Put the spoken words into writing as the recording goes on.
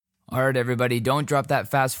All right, everybody, don't drop that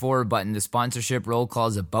fast forward button. The sponsorship roll call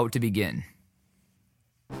is about to begin.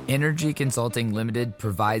 Energy Consulting Limited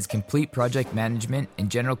provides complete project management and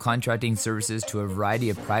general contracting services to a variety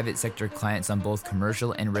of private sector clients on both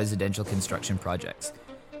commercial and residential construction projects.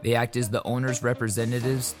 They act as the owner's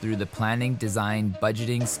representatives through the planning, design,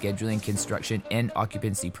 budgeting, scheduling, construction, and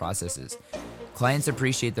occupancy processes. Clients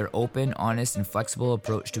appreciate their open, honest, and flexible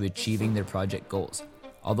approach to achieving their project goals.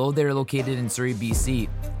 Although they're located in Surrey, BC,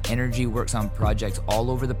 Energy works on projects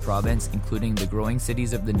all over the province, including the growing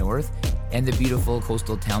cities of the north and the beautiful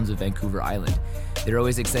coastal towns of Vancouver Island. They're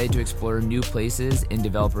always excited to explore new places and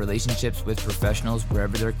develop relationships with professionals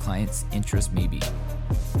wherever their clients' interests may be.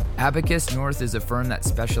 Abacus North is a firm that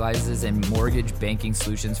specializes in mortgage banking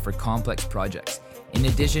solutions for complex projects. In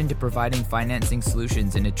addition to providing financing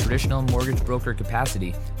solutions in a traditional mortgage broker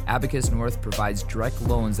capacity, Abacus North provides direct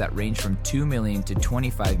loans that range from $2 million to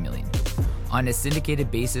 $25 million. On a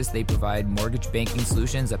syndicated basis, they provide mortgage banking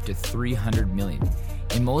solutions up to $300 million.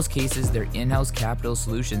 In most cases, their in-house capital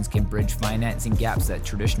solutions can bridge financing gaps that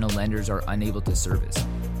traditional lenders are unable to service.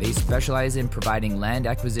 They specialize in providing land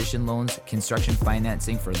acquisition loans, construction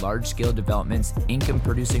financing for large-scale developments,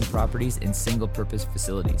 income-producing properties, and single-purpose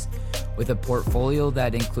facilities. With a portfolio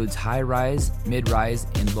that includes high-rise, mid-rise,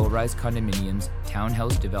 and low-rise condominiums,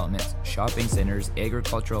 townhouse developments, shopping centers,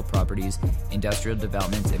 agricultural properties, industrial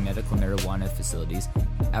developments, and medical marijuana facilities,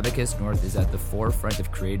 Abacus North is at the forefront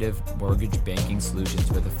of creative mortgage banking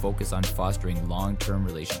solutions with a focus on fostering long-term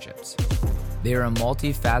relationships. They are a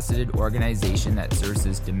multifaceted organization that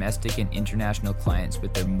services domestic and international clients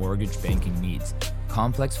with their mortgage banking needs.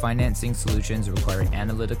 Complex financing solutions require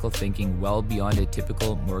analytical thinking well beyond a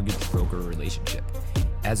typical mortgage broker relationship.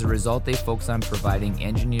 As a result, they focus on providing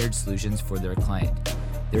engineered solutions for their client.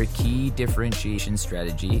 Their key differentiation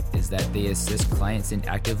strategy is that they assist clients in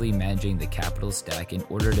actively managing the capital stack in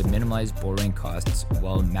order to minimize borrowing costs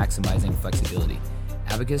while maximizing flexibility.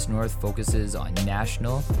 Abacus North focuses on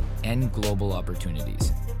national and global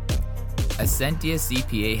opportunities. Ascentia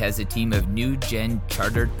CPA has a team of new-gen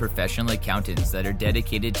chartered professional accountants that are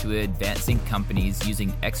dedicated to advancing companies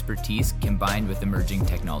using expertise combined with emerging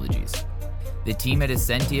technologies. The team at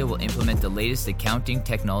Ascentia will implement the latest accounting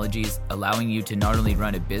technologies, allowing you to not only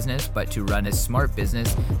run a business, but to run a smart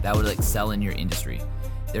business that will excel in your industry.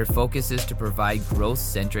 Their focus is to provide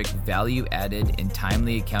growth-centric, value-added, and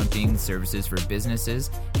timely accounting services for businesses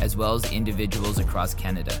as well as individuals across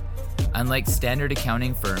Canada. Unlike standard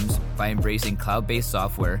accounting firms, by embracing cloud-based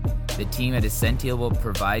software, the team at Ascentia will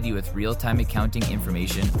provide you with real-time accounting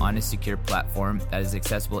information on a secure platform that is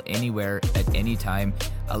accessible anywhere at any time,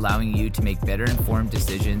 allowing you to make better informed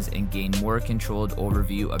decisions and gain more controlled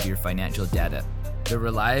overview of your financial data. The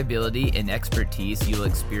reliability and expertise you will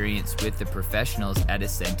experience with the professionals at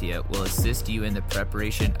Ascentia will assist you in the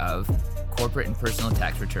preparation of corporate and personal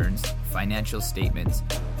tax returns, financial statements,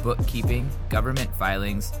 bookkeeping, government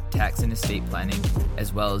filings, tax and estate planning,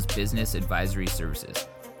 as well as business advisory services.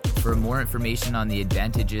 For more information on the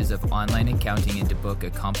advantages of online accounting and to book a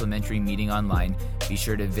complimentary meeting online, be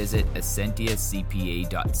sure to visit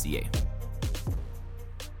ascentiacpa.ca.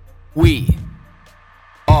 We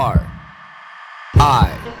are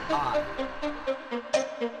I.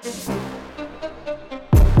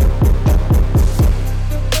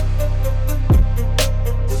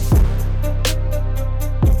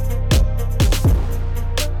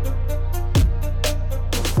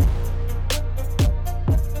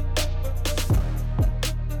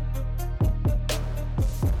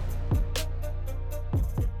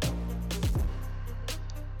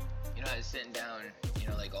 I was sitting down,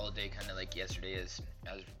 like all day, kind of like yesterday, as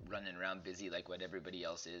I was running around busy like what everybody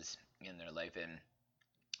else is in their life. And,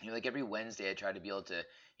 like every Wednesday, I try to be able to,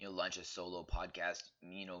 launch a solo podcast,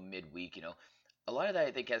 midweek. A lot of that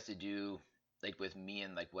I think has to do like with me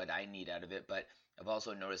and like what I need out of it. But I've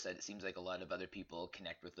also noticed that it seems like a lot of other people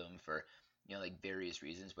connect with them for, like various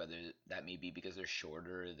reasons, whether that may be because they're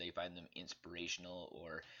shorter, they find them inspirational,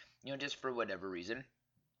 or, just for whatever reason.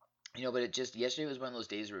 But yesterday was one of those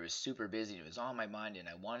days where it was super busy and it was on my mind and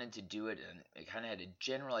I wanted to do it, and I kind of had a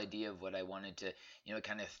general idea of what I wanted to,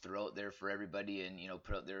 kind of throw out there for everybody and,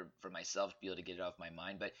 put out there for myself to be able to get it off my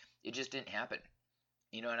mind, but it just didn't happen.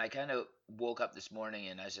 And I kind of woke up this morning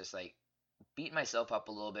and I was just like beating myself up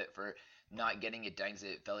a little bit for not getting it done because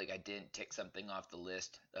it felt like I didn't tick something off the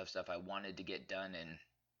list of stuff I wanted to get done. And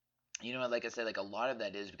like I said, like a lot of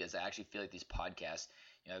that is because I actually feel like these podcasts,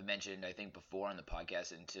 I've mentioned, I think before on the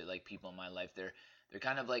podcast, and to like people in my life, they're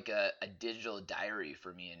kind of like a digital diary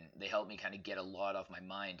for me, and they help me kind of get a lot off my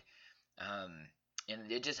mind.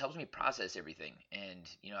 And it just helps me process everything. And,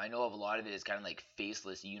 I know of a lot of it is kind of like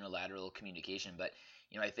faceless unilateral communication, but,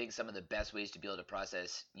 I think some of the best ways to be able to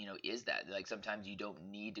process, is that like sometimes you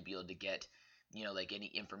don't need to be able to get, like any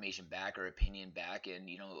information back or opinion back. And,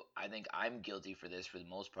 I think I'm guilty for this for the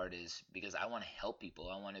most part is because I want to help people.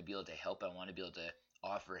 I want to be able to help. I want to be able to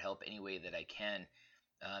offer help any way that I can,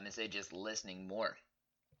 instead of just listening more.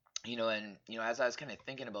 And, as I was kind of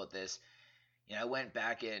thinking about this, I went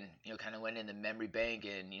back and, kind of went in the memory bank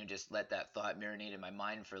and, just let that thought marinate in my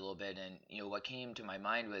mind for a little bit. And, what came to my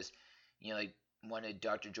mind was, like one of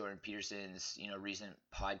Dr. Jordan Peterson's, recent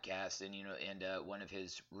podcasts and, one of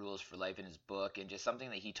his rules for life in his book, and just something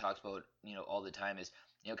that he talks about, all the time is,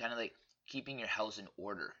 kind of like keeping your house in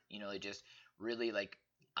order, like just really like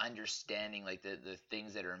understanding like the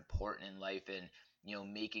things that are important in life and,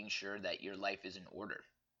 making sure that your life is in order.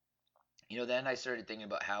 Then I started thinking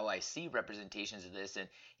about how I see representations of this and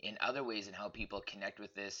in other ways and how people connect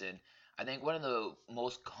with this. And I think one of the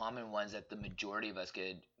most common ones that the majority of us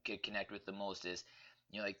could connect with the most is,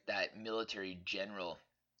 like that military general,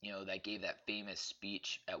 that gave that famous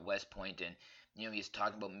speech at West Point, and he's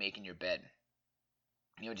talking about making your bed.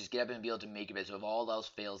 Just get up and be able to make your bed. So if all else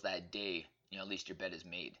fails that day, at least your bed is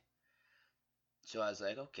made. So I was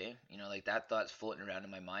like, okay, like that thought's floating around in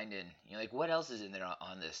my mind, and like what else is in there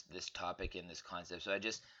on this topic and this concept. So I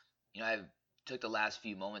just, I took the last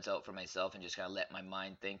few moments out for myself and just kind of let my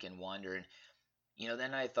mind think and wander. And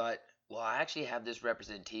then I thought, well, I actually have this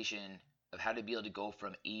representation of how to be able to go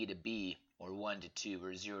from A to B, or 1 to 2,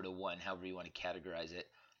 or 0 to 1, however you want to categorize it.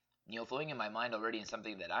 Flowing in my mind already, in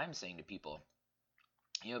something that I'm saying to people.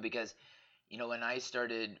 Because when I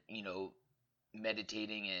started,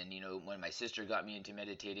 meditating, and when my sister got me into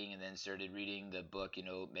meditating and then started reading the book,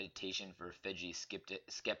 Meditation for Fidgety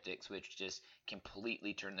Skeptics, which just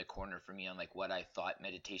completely turned the corner for me on like what I thought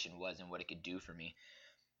meditation was and what it could do for me.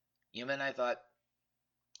 And I thought,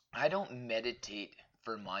 I don't meditate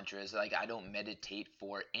for mantras. Like I don't meditate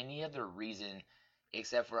for any other reason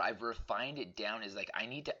except for I've refined it down as like I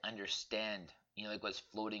need to understand, like what's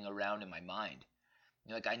floating around in my mind.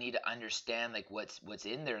 Like I need to understand like what's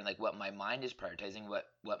in there, and like what my mind is prioritizing,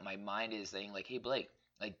 what my mind is saying, like, hey Blake,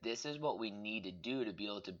 like this is what we need to do to be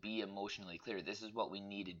able to be emotionally clear. This is what we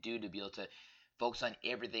need to do to be able to focus on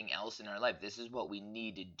everything else in our life. This is what we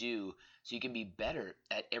need to do so you can be better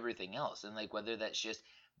at everything else. And like whether that's just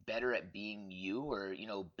better at being you, or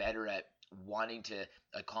better at wanting to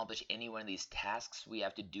accomplish any one of these tasks we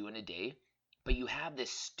have to do in a day. But you have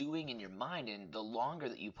this stewing in your mind, and the longer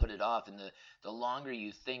that you put it off, and the longer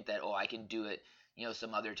you think that, oh, I can do it,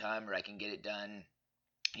 some other time, or I can get it done,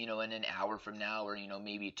 in an hour from now, or,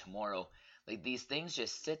 maybe tomorrow. Like these things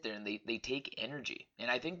just sit there and they take energy.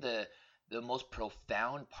 And I think the most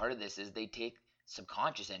profound part of this is they take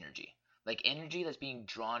subconscious energy. Like energy that's being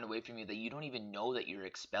drawn away from you that you don't even know that you're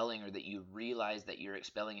expelling, or that you realize that you're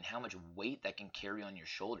expelling, and how much weight that can carry on your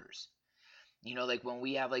shoulders. Like when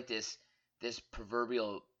we have like this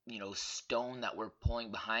proverbial, stone that we're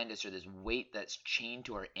pulling behind us, or this weight that's chained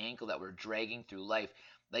to our ankle that we're dragging through life,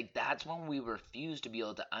 like that's when we refuse to be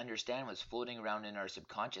able to understand what's floating around in our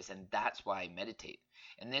subconscious. And that's why I meditate.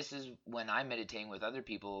 And this is when I'm meditating with other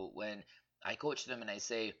people, when I coach them and I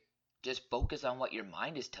say, just focus on what your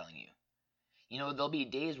mind is telling you. There'll be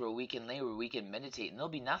days where we can meditate and there'll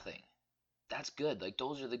be nothing. That's good. Like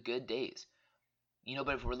those are the good days.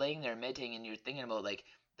 But if we're laying there meditating and you're thinking about like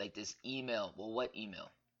this email, well, what email?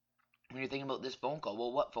 When you're thinking about this phone call,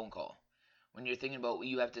 well, what phone call? When you're thinking about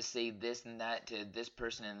you have to say this and that to this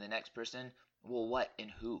person and the next person, well, what and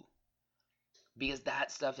who? Because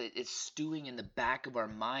that stuff, it's stewing in the back of our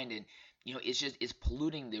mind, and it's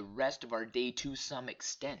polluting the rest of our day to some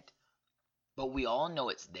extent. But we all know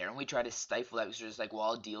it's there, and we try to stifle that. We're just like, well,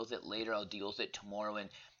 I'll deal with it later. I'll deal with it tomorrow, and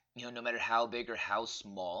no matter how big or how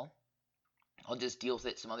small, I'll just deal with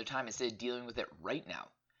it some other time instead of dealing with it right now.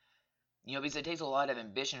 Because it takes a lot of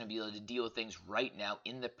ambition to be able to deal with things right now,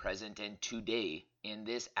 in the present and today, in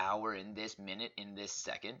this hour, in this minute, in this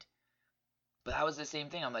second. But that was the same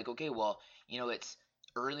thing. I'm like, okay, well, it's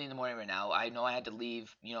early in the morning right now. I know I had to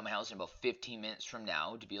leave, my house in about 15 minutes from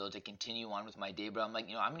now to be able to continue on with my day. But I'm like,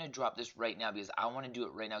 I'm going to drop this right now because I want to do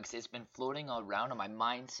it right now, because it's been floating around in my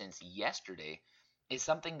mind since yesterday. It's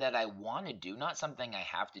something that I want to do, not something I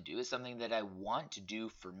have to do. It's something that I want to do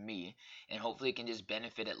for me, and hopefully it can just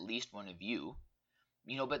benefit at least one of you.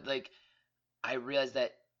 But like I realize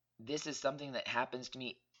that this is something that happens to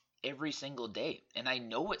me every single day, and I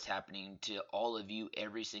know what's happening to all of you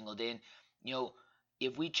every single day. And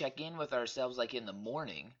if we check in with ourselves like in the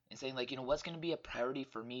morning and saying like, what's going to be a priority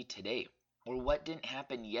for me today? Or what didn't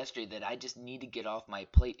happen yesterday that I just need to get off my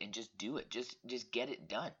plate and just do it. Just get it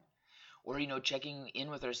done. Or, checking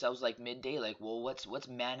in with ourselves like midday, like, well, what's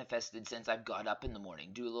manifested since I've got up in the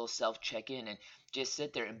morning? Do a little self check-in and just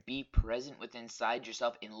sit there and be present with inside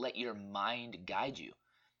yourself and let your mind guide you.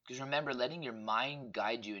 Because remember, letting your mind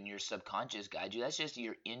guide you and your subconscious guide you, that's just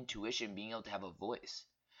your intuition being able to have a voice.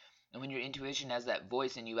 And when your intuition has that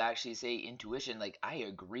voice and you actually say intuition, like, I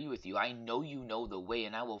agree with you. I know you know the way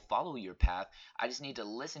and I will follow your path. I just need to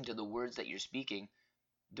listen to the words that you're speaking.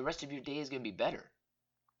 The rest of your day is going to be better.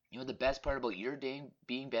 The best part about your day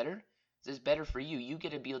being better is it's better for you. You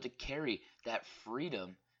get to be able to carry that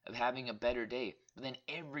freedom of having a better day. But then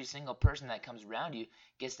every single person that comes around you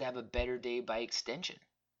gets to have a better day by extension.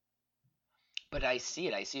 But I see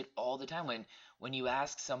it all the time when you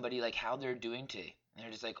ask somebody like how they're doing today. And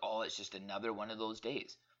they're just like, oh, it's just another one of those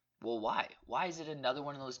days. Well, why? Why is it another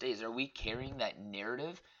one of those days? Are we carrying that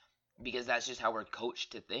narrative because that's just how we're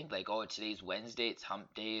coached to think? Like, oh, today's Wednesday, it's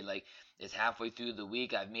hump day, like it's halfway through the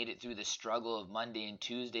week, I've made it through the struggle of Monday and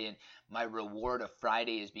Tuesday, and my reward of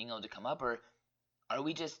Friday is being able to come up? Or are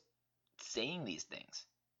we just saying these things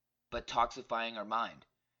but toxifying our mind?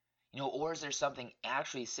 Or is there something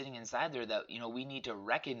actually sitting inside there that we need to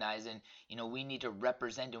recognize and we need to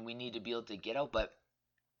represent and we need to be able to get out? But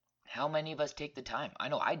how many of us take the time? I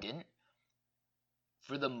know I didn't.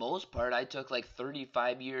 For the most part, I took like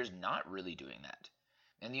 35 years not really doing that.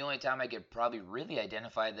 And the only time I could probably really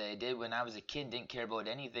identify that I did when I was a kid, didn't care about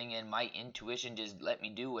anything, and my intuition just let me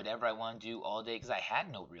do whatever I wanted to do all day because I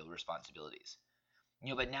had no real responsibilities.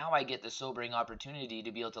 But now I get the sobering opportunity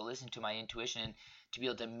to be able to listen to my intuition and to be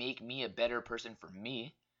able to make me a better person for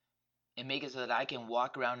me and make it so that I can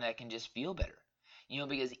walk around and I can just feel better.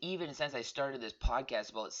 Because even since I started this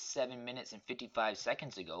podcast about 7 minutes and 55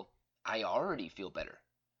 seconds ago, I already feel better.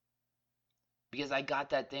 Because I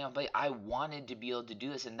got that thing on play. I wanted to be able to do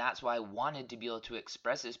this, and that's why I wanted to be able to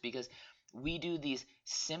express this, because we do these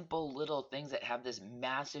simple little things that have this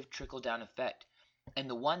massive trickle-down effect. And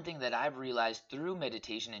the one thing that I've realized through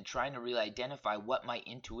meditation and trying to really identify what my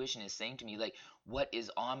intuition is saying to me, like what is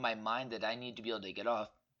on my mind that I need to be able to get off,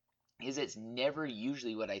 is it's never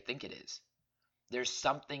usually what I think it is. There's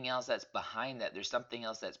something else that's behind that. There's something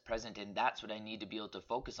else that's present, and that's what I need to be able to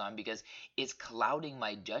focus on, because it's clouding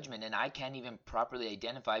my judgment and I can't even properly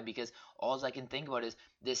identify, because all I can think about is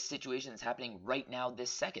this situation that's happening right now,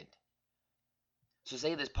 this second. So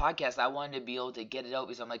say this podcast, I wanted to be able to get it out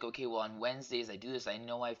because I'm like, okay, well, on Wednesdays I do this. I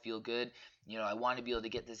know I feel good. I want to be able to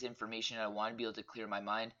get this information. I want to be able to clear my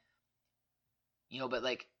mind. But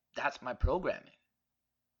like, that's my programming.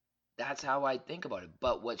 That's how I think about it.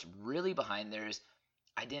 But what's really behind there is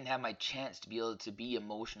I didn't have my chance to be able to be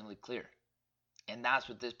emotionally clear. And that's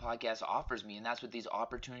what this podcast offers me. And that's what these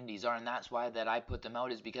opportunities are. And that's why that I put them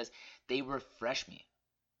out, is because they refresh me.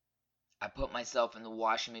 I put myself in the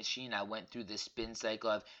washing machine. I went through the spin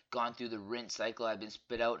cycle. I've gone through the rinse cycle. I've been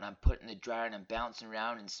spit out and I'm put in the dryer and I'm bouncing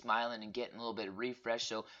around and smiling and getting a little bit of refresh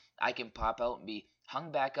so I can pop out and be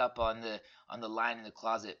hung back up on the line in the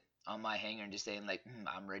closet on my hanger and just saying like,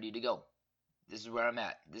 I'm ready to go. This is where I'm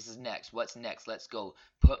at. This is next. What's next? Let's go.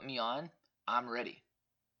 Put me on. I'm ready.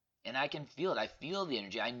 And I can feel it. I feel the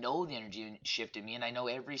energy. I know the energy shifted me, and I know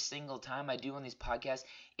every single time I do on these podcasts,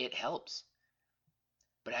 it helps.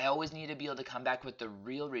 But I always need to be able to come back with the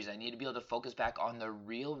real reason. I need to be able to focus back on the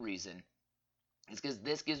real reason. It's because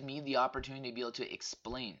this gives me the opportunity to be able to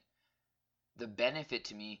explain the benefit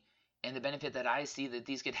to me and the benefit that I see that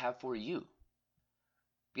these could have for you.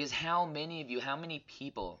 Because how many of you, how many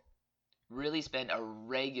people really spend a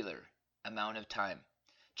regular amount of time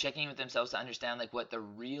checking with themselves to understand like what the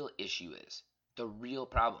real issue is, the real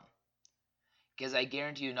problem? Because I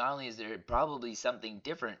guarantee you, not only is there probably something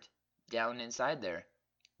different down inside there,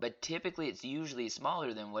 but typically it's usually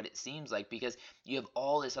smaller than what it seems like, because you have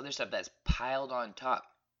all this other stuff that's piled on top.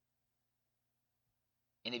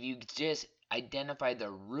 And if you just identify the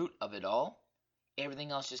root of it all, everything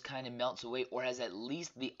else just kind of melts away, or has at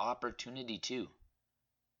least the opportunity to.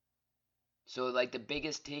 So like the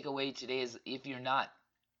biggest takeaway today is, if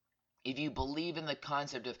you believe in the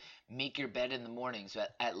concept of make your bed in the morning, so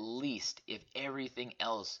at least if everything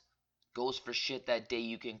else goes for shit that day,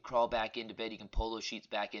 you can crawl back into bed, you can pull those sheets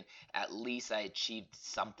back in, at least I achieved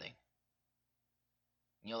something.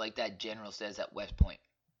 Like that general says at West Point.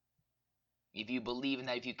 If you believe in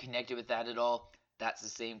that, if you connected with that at all, that's the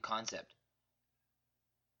same concept.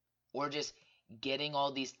 Or just getting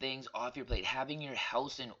all these things off your plate, having your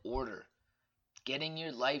house in order, getting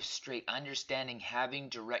your life straight, understanding, having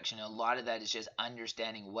direction. A lot of that is just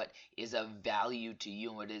understanding what is of value to you,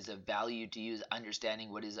 and what is of value to you is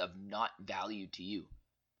understanding what is of not value to you.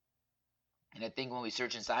 And I think when we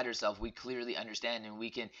search inside ourselves, we clearly understand, and we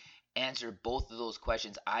can answer both of those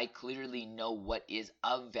questions, I clearly know what is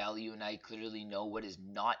of value and I clearly know what is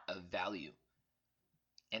not of value.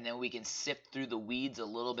 And then we can sift through the weeds a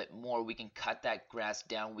little bit more. We can cut that grass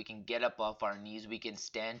down. We can get up off our knees. We can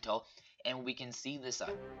stand tall. And we can see the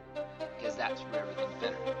sun. Because that's where everything's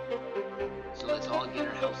better. So let's all get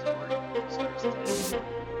our house in order. Starts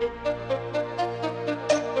today.